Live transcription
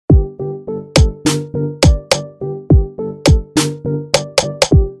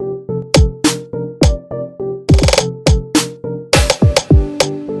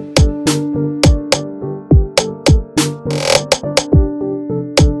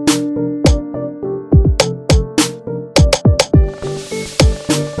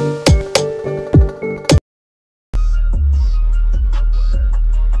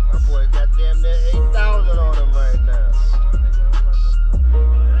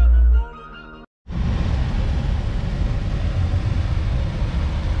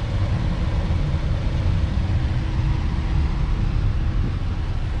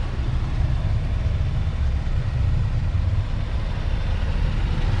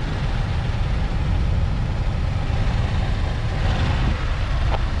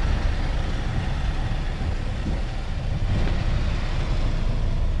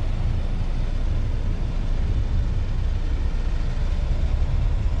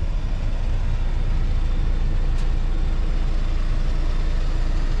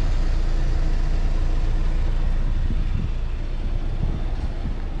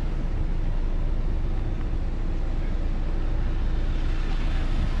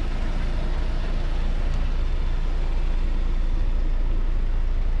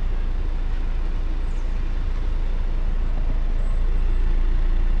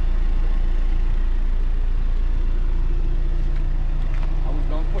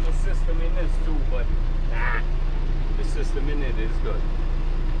system in this too, but nah, the system in it is good.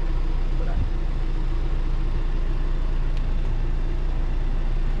 But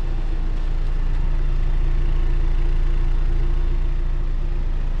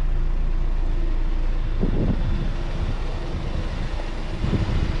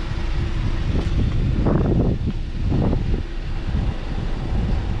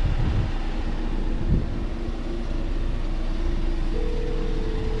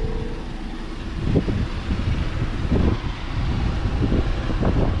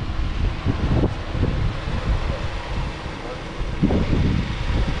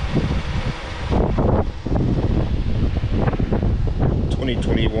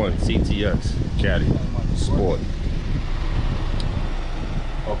CTS caddy sport.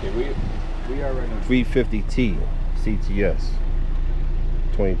 okay, we are right now. 350T CTS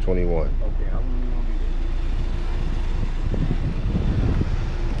 2021. Okay, how long you want me to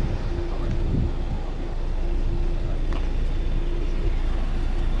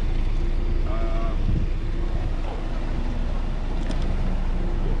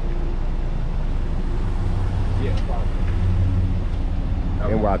yeah, probably.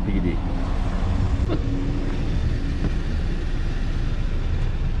 NYPD.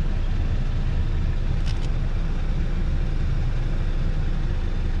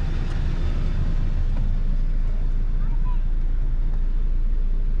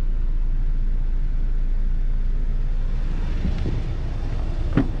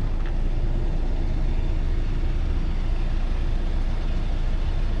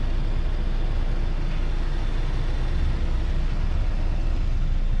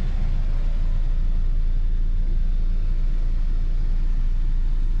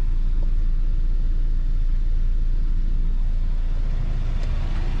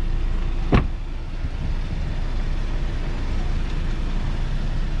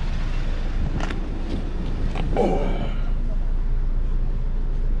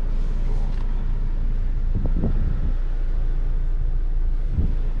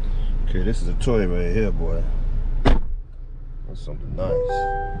 Okay, this is a toy right here, boy. That's something nice.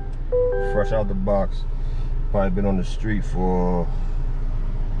 Fresh out the box. Probably been on the street for a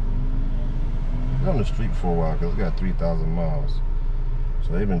while, because it got 3,000 miles.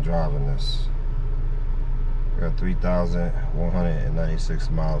 So they've been driving this. Got 3,196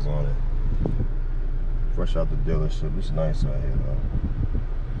 miles on it. Fresh out the dealership. It's nice out here, though.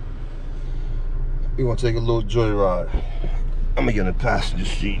 We're gonna take a little joyride. I'm gonna get in the passenger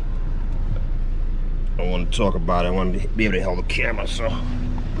seat. I want to talk about it. I want to be able to hold the camera, so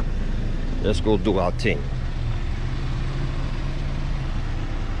let's go do our thing.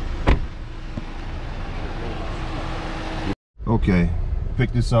 Okay,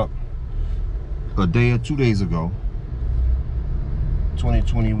 picked this up a day or 2 days ago.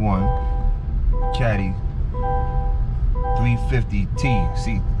 2021 caddy 350T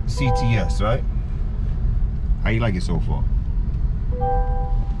CTS, right? How you like it so far?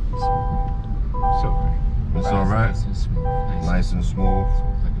 It's alright. Nice and smooth. Nice and smooth.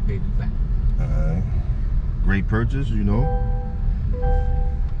 Smooth like a baby back. Alright. Great purchase, you know.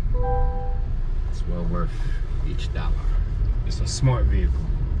 It's well worth each dollar. It's a smart vehicle.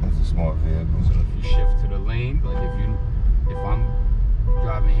 It's a smart vehicle. So if you shift to the lane, like if I'm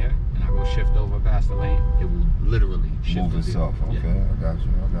driving here and I go shift over past the lane, it will literally shift. Move itself. Okay, yeah. I got you.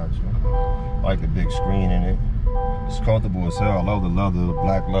 I like the big screen in it. It's comfortable as hell. I love the leather, the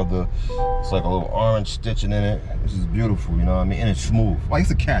black leather. It's like a little orange stitching in it. This is beautiful, you know what I mean? And it's smooth. Like,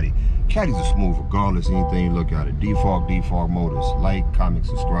 it's a caddy. Caddies are smooth regardless of anything you look at it. Default motors. Like, comment,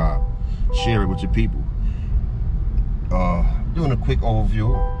 subscribe. Share it with your people. Doing a quick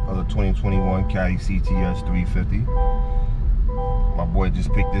overview of the 2021 caddy CTS 350. My boy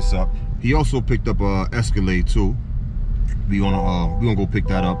just picked this up. He also picked up a Escalade too. We gonna go pick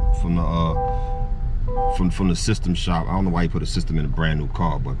that up from the system shop. I don't know why he put a system in a brand new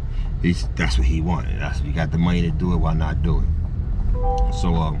car, but that's what he wanted. You got the money to do it, why not do it?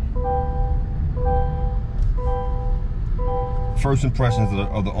 So first impressions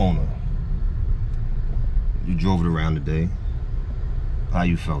of the owner. You drove it around today. How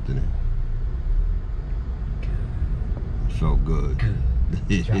you felt in it? Good. Felt good. Good.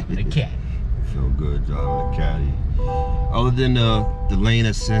 Driving the caddy. Felt good driving the caddy. Other than the lane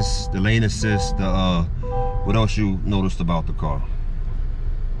assist, what else you noticed about the car?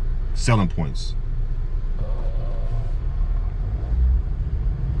 Selling points.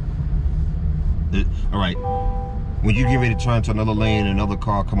 All right. When you get ready to turn to another lane and another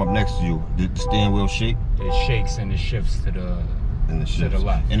car come up next to you, did the steering wheel shake? It shakes and it shifts to the in the shifts. To the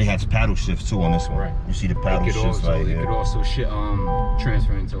left. And it has paddle shifts too on this one. Right. You see the paddle shifts right here. It could also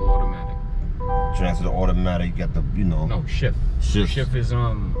transfer into automatic. Transfer to automatic. You got the, you know. No, shift. Shift is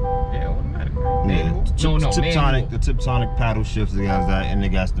automatic. Right? Yeah. Manual. The Tiptonic paddle shifts. It has that, and it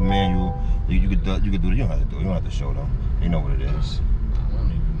got the manual. You could do it. You don't have to do it. You don't have to show them. They know what it is. I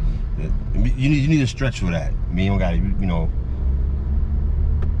don't even know. You need to stretch for that. I mean, you don't got to, you know.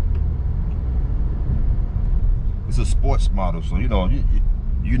 It's a sports model, so you know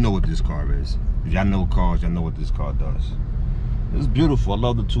what this car is. If y'all know cars, y'all know what this car does. It's beautiful. I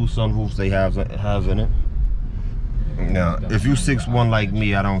love the 2 sunroofs they have in it. Now, if you 6'1" like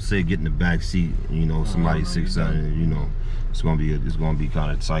me, I don't say get in the back seat. You know, somebody 6'7", you know, it's gonna be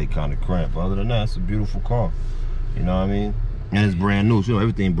kind of tight, kind of cramped. But other than that, it's a beautiful car. You know what I mean? And it's brand new. So, you know,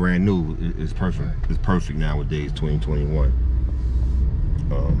 everything brand new is perfect. It's perfect nowadays, 2021.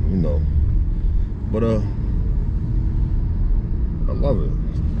 You know, but I love it.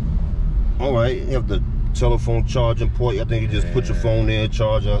 All right, you have the telephone charging port. I think you just put your phone there,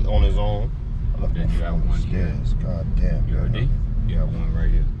 charge on its own. Then you have one here. God damn. You heard me? You have one right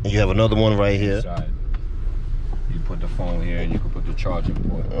here. And you have another one right here. Inside. You put the phone here, and you can put the charging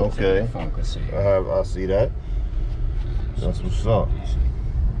port. Okay. So the phone can see. I see that. That's what's up.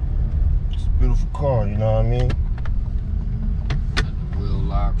 It's a beautiful car. You know what I mean? The wheel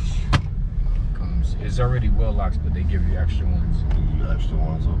locks. It's already wheel locks, but they give you extra ones. Extra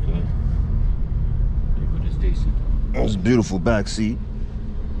ones, okay. But it's decent. It's a beautiful back seat.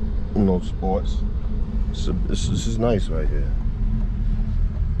 You know, sports. This is nice right here.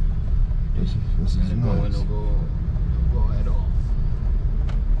 This is nice. No go at all.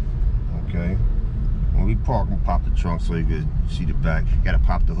 Okay. When we park, we pop the trunk so you can see the back. You gotta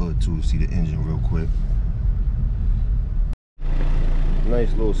pop the hood too to see the engine real quick.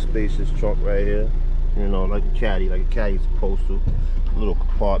 Nice little spacious trunk right here. You know, like a caddy is supposed to. Little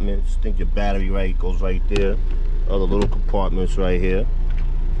compartments. Think your battery goes right there. Other little compartments right here.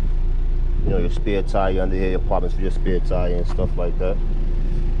 You know, your spare tire under here, compartments for your spare tire and stuff like that.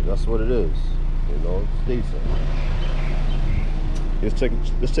 That's what it is. You know, it's decent.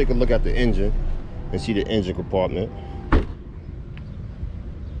 Let's take a look at the engine and see the engine compartment.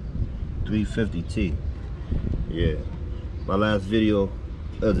 350T. Yeah. My last video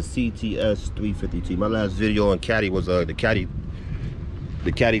of the CTS 350T. My last video on caddy was the caddy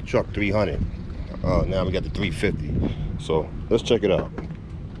truck 300. Now we got the 350. So let's check it out.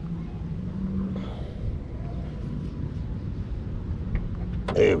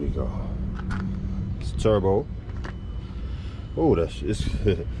 There we go. It's turbo. Oh,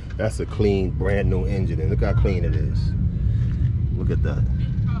 that's a clean, brand new engine, and look how clean it is. Look at that.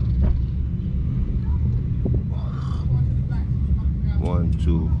 1,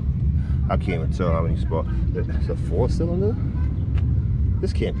 2. I can't even tell how many sparks. It's a 4-cylinder.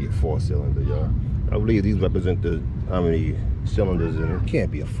 This can't be a 4-cylinder, y'all. I believe these represent how many cylinders in it. It can't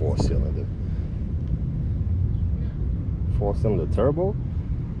be a 4-cylinder. 4-cylinder turbo?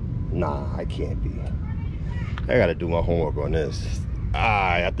 Nah, I can't be. I gotta do my homework on this.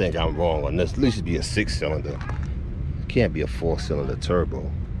 I think I'm wrong on this. At least it'd be a 6-cylinder. It can't be a 4-cylinder turbo.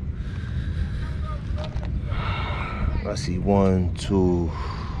 Let's see, 1, 2.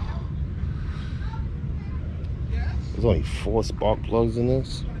 There's only 4 spark plugs in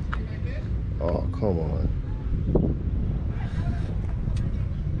this. Oh, come on.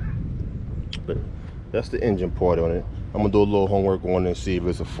 But that's the engine part on it. I'm gonna do a little homework on it and see if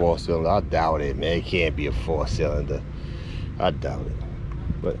it's a 4-cylinder. I doubt it, man. It can't be a 4-cylinder. I doubt it.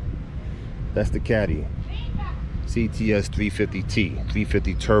 But that's the caddy. CTS 350T,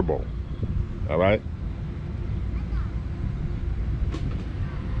 350 turbo. All right.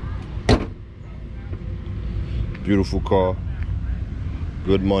 Beautiful car.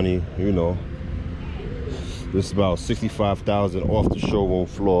 Good money, you know. This is about $65,000 off the showroom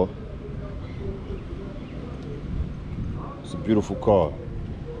floor. It's a beautiful car.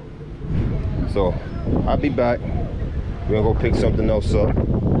 So I'll be back. We're gonna go pick something else up.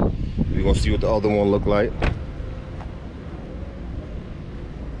 We're gonna see what the other one look like.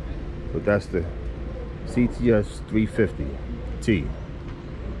 But that's the CTS 350T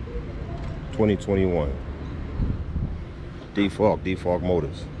 2021. Defog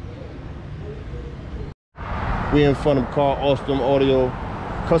Motors. We're in front of Car Awesome Audio,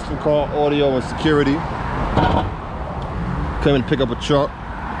 Custom Car Audio and Security. Coming to pick up a truck.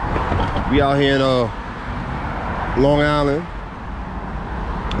 We out here in Long Island.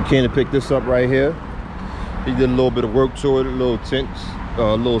 We came to pick this up right here. He did a little bit of work to it, a little tints,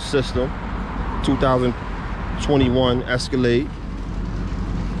 a little system. 2021 Escalade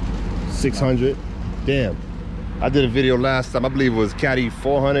 600. Damn. I did a video last time. I believe it was caddy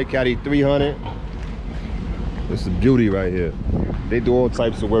 400, caddy 300. It's a beauty right here. They do all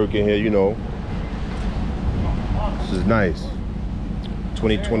types of work in here, you know. This is nice.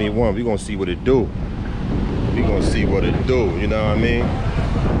 2021. We're gonna see what it do. We're gonna see what it do. You know what I mean?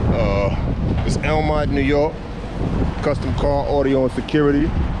 It's Elmont, New York. Custom car, audio, and security.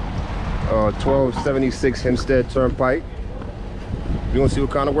 1276 Hempstead Turnpike. We're gonna see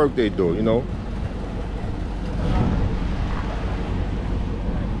what kind of work they do, you know.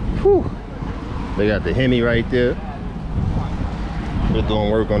 Whew. They got the Hemi right there. They're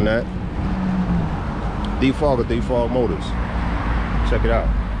doing work on that. Defog Motors. Check it out.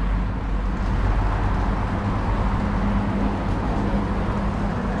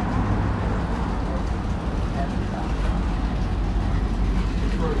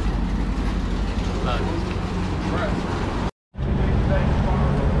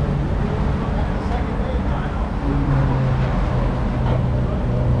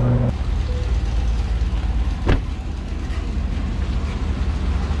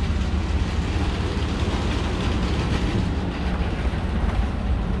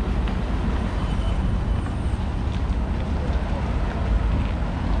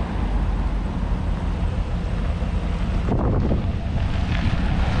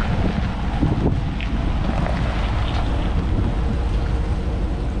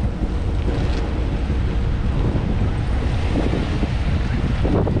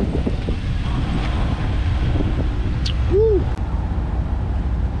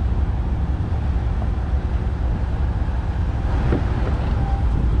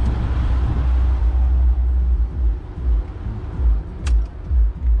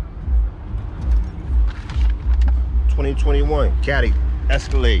 Caddy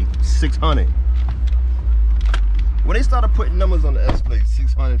Escalade 600. When they started putting numbers on the Escalade,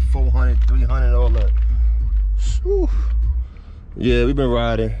 600, 400, 300, all that. Whew. Yeah, we've been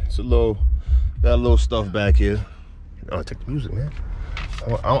riding. It's a little, got a little stuff back here. Oh, take the music, man. I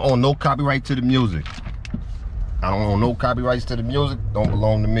don't own no copyright to the music. I don't own no copyrights to the music. Don't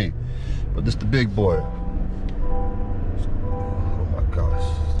belong to me. But this the big boy. Oh my gosh,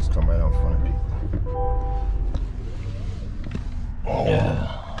 let's come right out in front of people. Oh.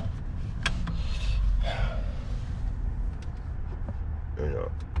 Yeah. You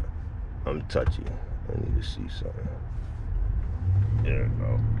know, I'm touchy. I need to see something. There we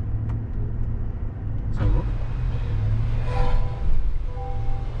go.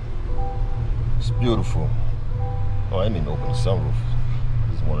 It's beautiful. Oh, I didn't even open the sunroof. I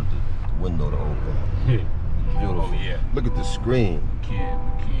just wanted the window to open. Beautiful. Oh, yeah. Look at the screen. We can't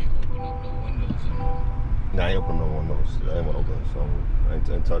open up no windows. Nah, I ain't open no windows. I ain't want to open the sunroof. I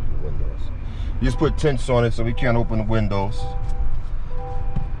ain't touching the windows. You just put tints on it so we can't open the windows.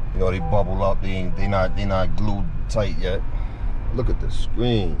 You know, they bubble up. They not glued tight yet. Look at the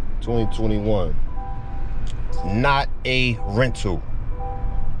screen. 2021. Not a rental.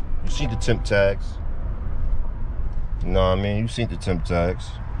 You see the temp tags. You know what I mean? You seen the temp tags.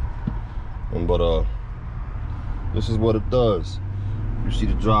 But this is what it does. You see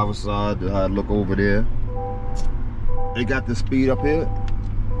the driver's side, how it look over there. They got the speed up here.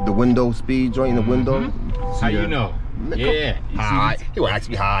 The window speed joint in the window. How you know? Yeah. You ask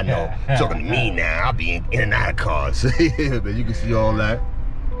me how I know. Talking to me now. I'll be in and out of cars. But you can see all that.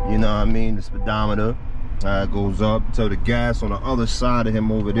 You know what I mean? The speedometer. How it goes up. Tell the gas on the other side of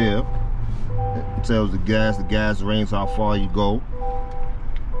him over there. It tells the gas range, how far you go,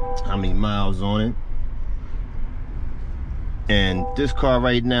 how many miles on it. And this car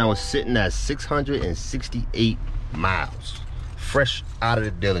right now is sitting at 668 miles, fresh out of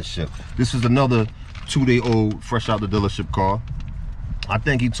the dealership. This is another 2-day-old, fresh out the dealership car. I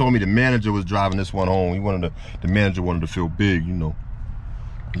think he told me the manager was driving this one home. He wanted the manager wanted to feel big, you know.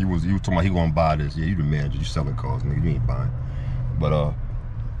 He was talking about he gonna buy this. Yeah, you the manager, you selling cars, nigga, you ain't buying. But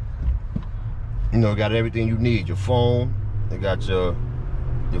you know, got everything you need. Your phone, they got your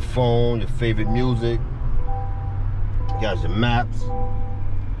phone, your favorite music. You got your maps.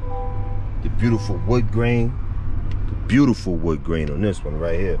 The beautiful wood grain. The beautiful wood grain on this one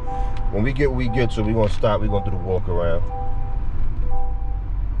right here. When we get where we get to, we're gonna stop. We're gonna do the walk around.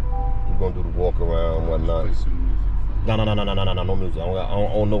 We're gonna do the walk around, whatnot. No music. I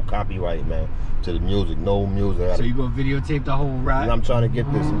don't own no copyright, man, to the music. No music. So you gonna videotape the whole ride? I'm trying to get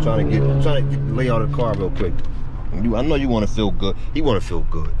this. I'm trying to get the layout of the car real quick. I know you want to feel good. He want to feel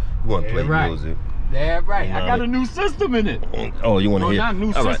good. You want to play music. Yeah, right. You know I got a new system in it. Oh, you want to hear? No, not a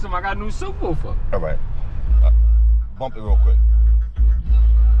new system. I got a new subwoofer. All right. Bump it real quick.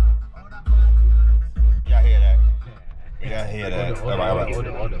 Y'all hear that? Y'all hear that? All right. Hold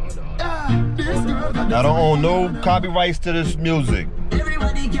on. I don't own no copyrights to this music.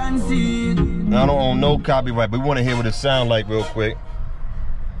 Everybody can see it. I don't own no copyright, but we want to hear what it sounds like real quick.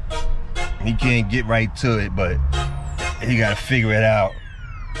 He can't get right to it, but he got to figure it out.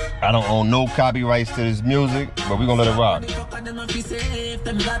 I don't own no copyrights to this music, but we're gonna let it rock.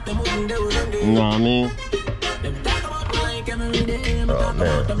 You know what I mean? Oh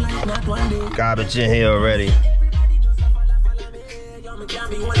man. Garbage in here already.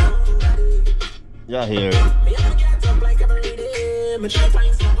 Y'all hear it. Y'all hear it.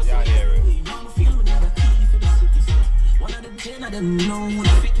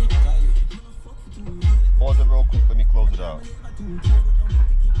 Pause it real quick, let me close it out.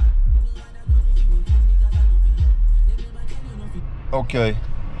 Okay,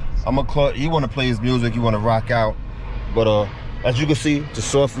 I'm gonna close. He wanna play his music, he wanna rock out. But as you can see, the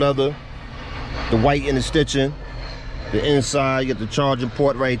soft leather, the white in the stitching, the inside, you get the charging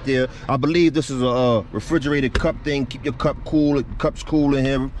port right there. I believe this is a refrigerated cup thing. Keep your cup cool, cups cool in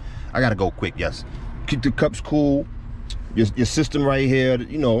here. I gotta go quick, yes. Keep the cups cool. Your system right here,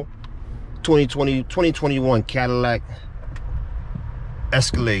 you know, 2021 Cadillac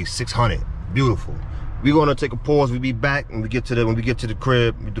Escalade 600, beautiful. We're gonna take a pause. We'll be back when we get to the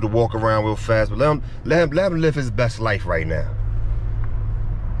crib. We do the walk around real fast, but let him live his best life right now.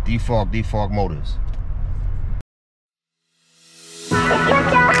 Defog Motors.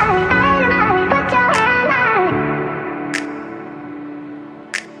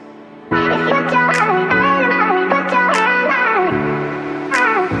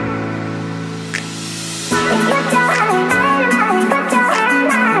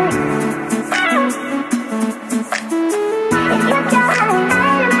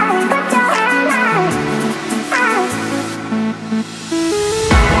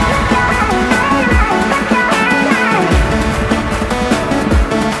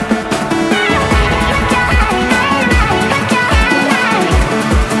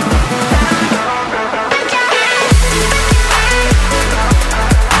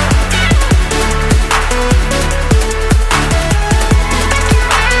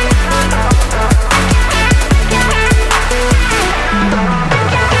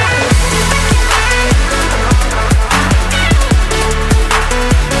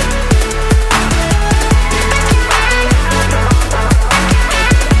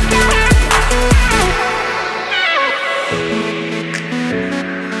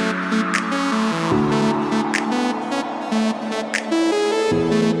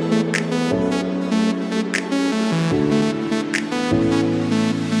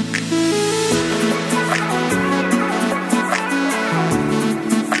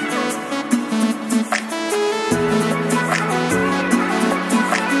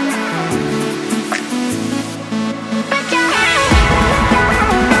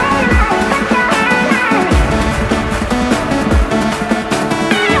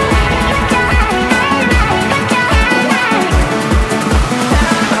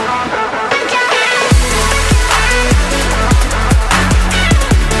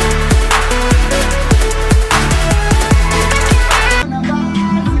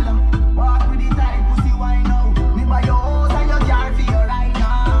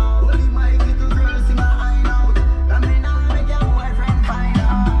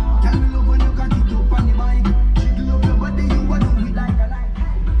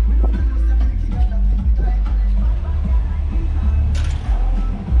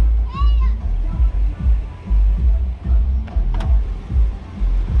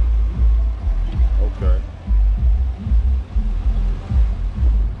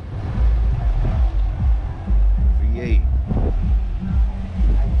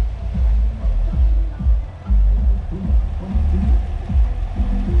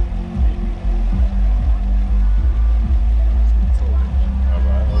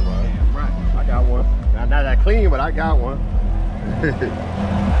 Clean, but I got one.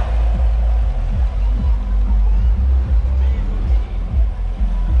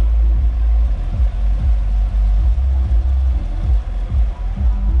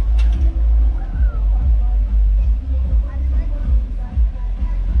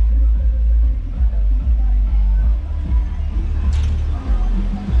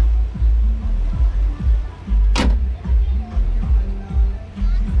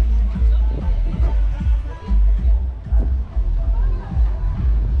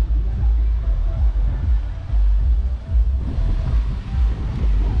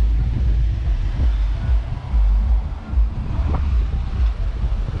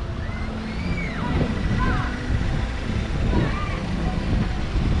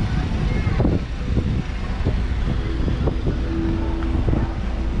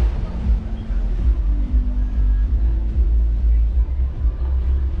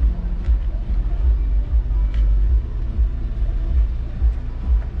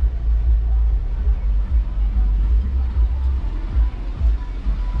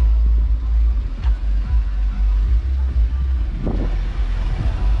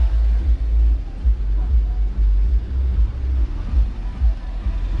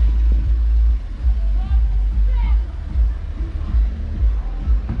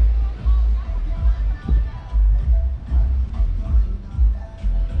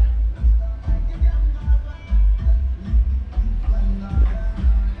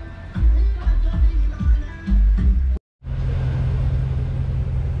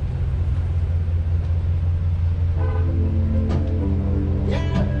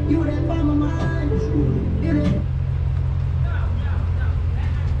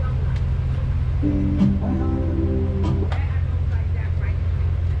 I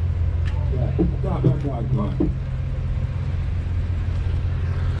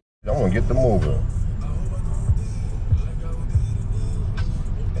want to get the moving.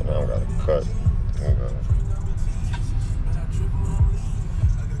 And I gotta cut. Okay.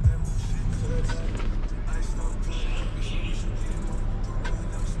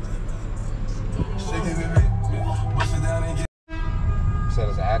 Said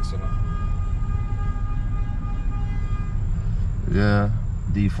it's an accident. Yeah,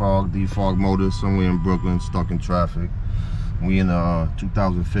 defog Motors somewhere in Brooklyn, stuck in traffic. We in a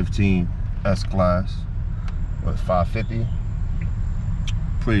 2015 S-Class, what, 550?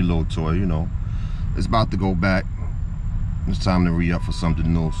 Pretty low toy, you know. It's about to go back. It's time to re-up for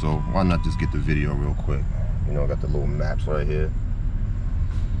something new, so why not just get the video real quick? You know, I got the little maps right here.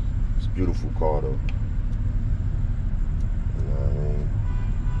 It's a beautiful car though. You know what I mean?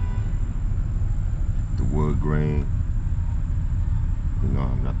 The wood grain. You know,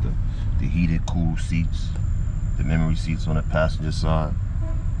 I got the heated, cool seats, the memory seats on the passenger side.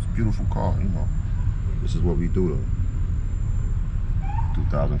 It's a beautiful car, you know. This is what we do though.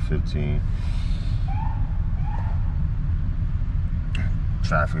 2015.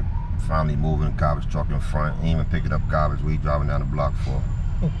 Traffic finally moving, garbage truck in front. Ain't even picking up garbage. We driving down the block for.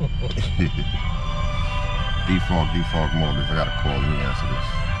 Defog Motors. I gotta call. Let me answer this.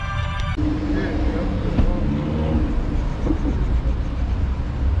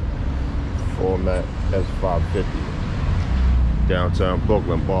 Format S550. Downtown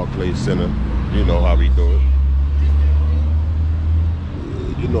Brooklyn, Barclays Center. You know how we do it.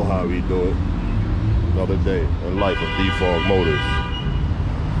 You know how we do it. Another day in life of Defog Motors.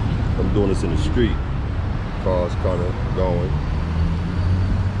 I'm doing this in the street. Cars kind of going.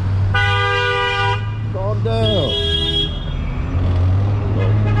 Calm down.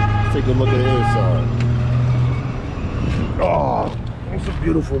 Let's take a look at the inside. Oh, it's a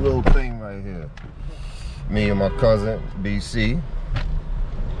beautiful little thing right here. Me and my cousin, BC.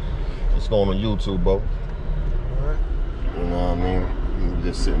 It's going on YouTube, bro. You know what I mean? I'm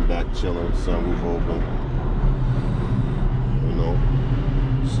just sitting back, chilling, sunroof open. You know,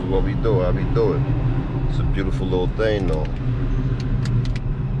 this is what we do, how we do it. It's a beautiful little thing, though.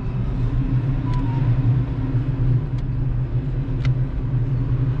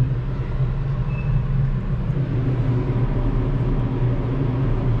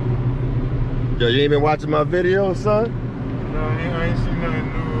 Yo, you ain't been watching my videos, son? No, I ain't seen nothing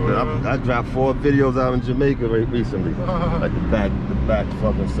new. I dropped 4 videos out in Jamaica recently. Like the back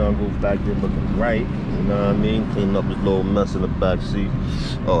fucking sunroof back there looking right. You know what I mean? Cleaning up this little mess in the back seat.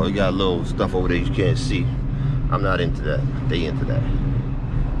 Oh, you got a little stuff over there you can't see. I'm not into that. They into that. You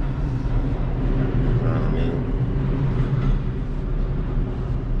know what I mean?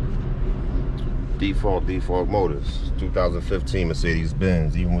 Defog Motors. 2015 Mercedes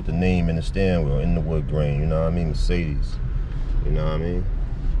Benz. Even with the name and the steering wheel in the wood grain. You know what I mean? Mercedes. You know what I mean?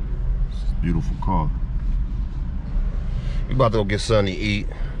 It's a beautiful car. We about to go get something to eat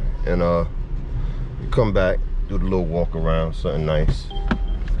and come back, do the little walk around, something nice.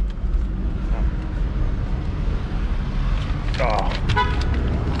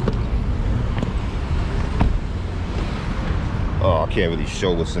 Oh, I can't really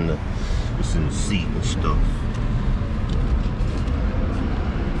show what's in the seat and stuff.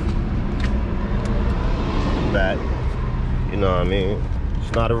 Back, you know what I mean?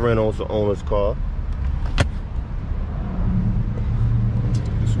 It's not a rental, it's an owner's car.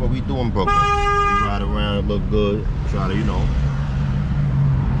 This is what we do in Brooklyn. We ride around, look good, try to, you know,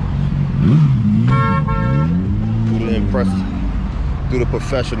 do the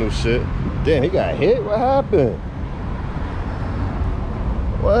professional shit. Damn, he got hit? What happened?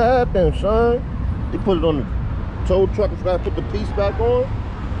 What happened, son? He put it on the tow truck and forgot to put the piece back on?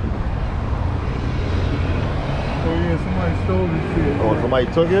 Oh yeah, somebody stole this shit. Oh, somebody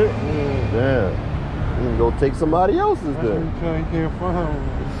took it? Damn. You can go take somebody else's then. You can't find one.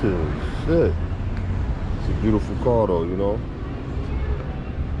 Shit. It's a beautiful car though, you know.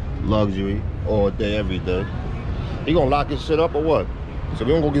 Luxury, all day, every day. He gonna lock his shit up or what? So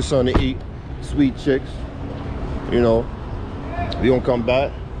we gonna go get something to eat. Sweet chicks. You know. We gonna come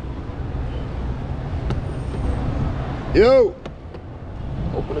back. Yo!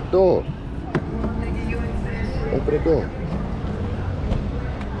 Open the door. Open the door.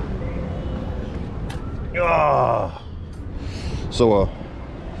 Ah. So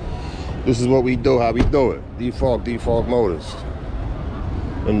this is what we do, how we do it. Defog Motors.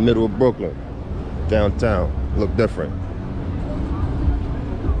 In the middle of Brooklyn. Downtown. Look different.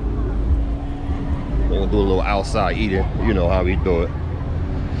 We're gonna do a little outside eating. You know how we do it.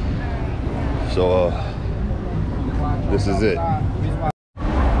 So this is it.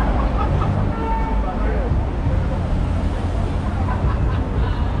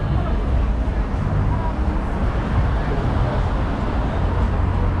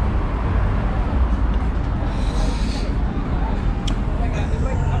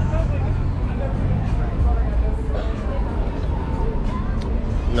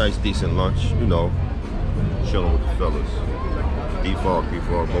 Nice, decent lunch, you know, chilling with the fellas. D-Fog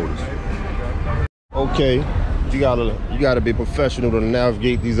Motors. Okay, you gotta be professional to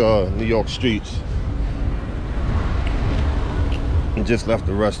navigate these New York streets. And just left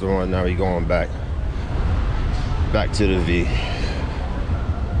the restaurant, now he going back to the V.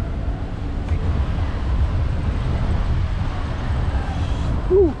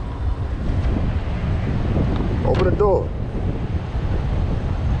 Whew. Open the door.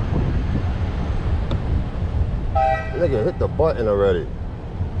 Nigga hit the button already.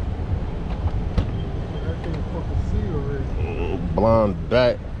 Blind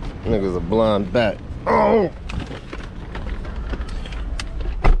bat. Nigga's a blind bat. Oh!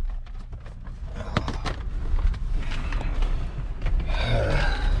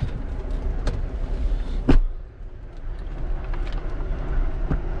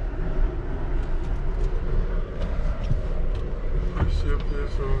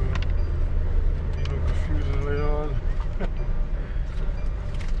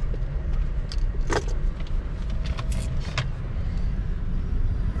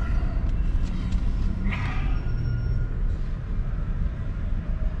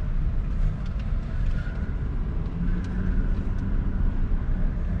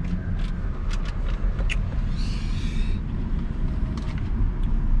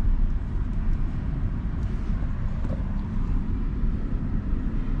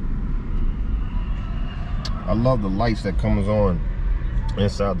 I love the lights that comes on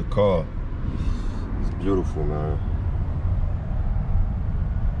inside the car. It's beautiful, man.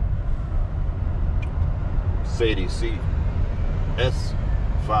 Mercedes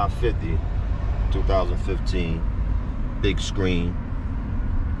S550 2015, big screen.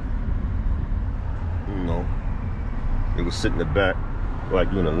 You know, it was sitting in the back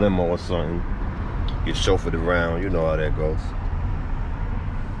like you in a limo or something. Get chauffeured around, you know how that goes.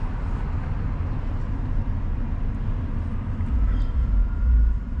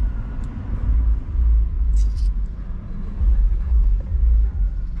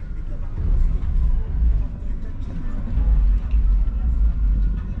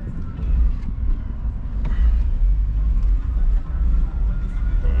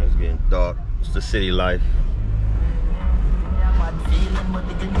 Dark. It's the city life. You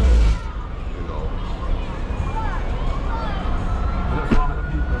know.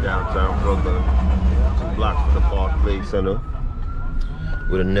 Downtown Brooklyn. 2 blocks from the Barclays Center,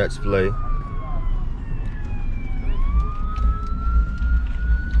 where the Nets play.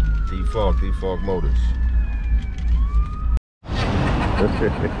 D-Fog Motors.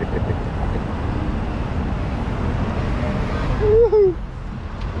 Woohoo!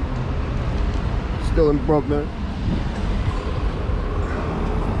 Still in Brooklyn.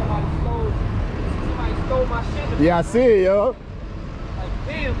 Somebody stole my shit. Yeah, I see it, yo. Like,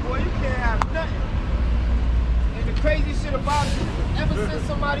 damn, boy, you can't have nothing. And the crazy shit about it, ever since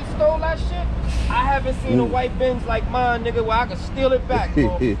somebody stole that shit, I haven't seen a white Benz like mine, nigga, where I can steal it back,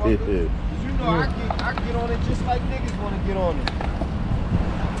 motherfucker. Cause you know I get on it just like niggas want to get on it.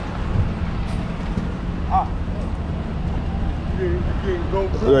 Ah. You getting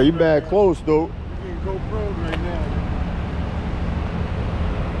GoPro. Yeah, you bad close, though. GoPro right now.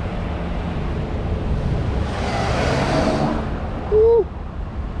 Woo.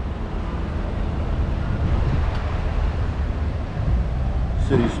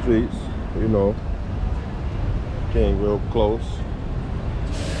 City streets, you know, getting real close.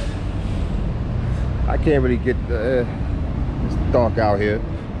 I can't really get it's dark out here.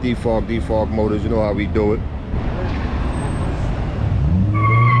 D-Fog Motors, you know how we do it.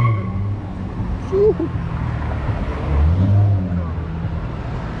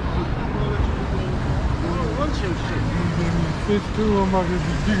 Fish too, I'm about to be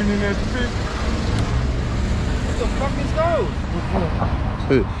digging in that fish. What the fuck is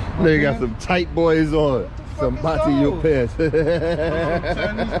those? Nigga got some tight boys on. Some Matty pants.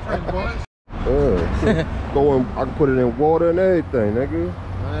 Going, I can put it in water and everything, nigga.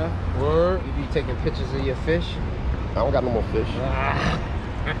 Word. You be taking pictures of your fish? I don't got no more fish.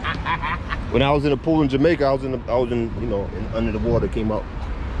 When I was in the pool in Jamaica, I was in you know, under the water, came out.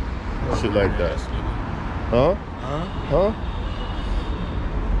 Shit like that. Huh?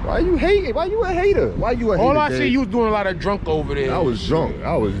 Why you hating? Why you a hater? Why you a hater? All I Dave? see, you was doing a lot of drunk over there. I was drunk.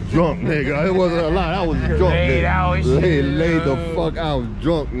 I was drunk, nigga. It wasn't a lot. I was drunk, Laid nigga. out and shit. Laid the fuck out. I was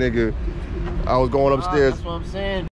drunk, nigga. I was going upstairs. That's what I'm saying.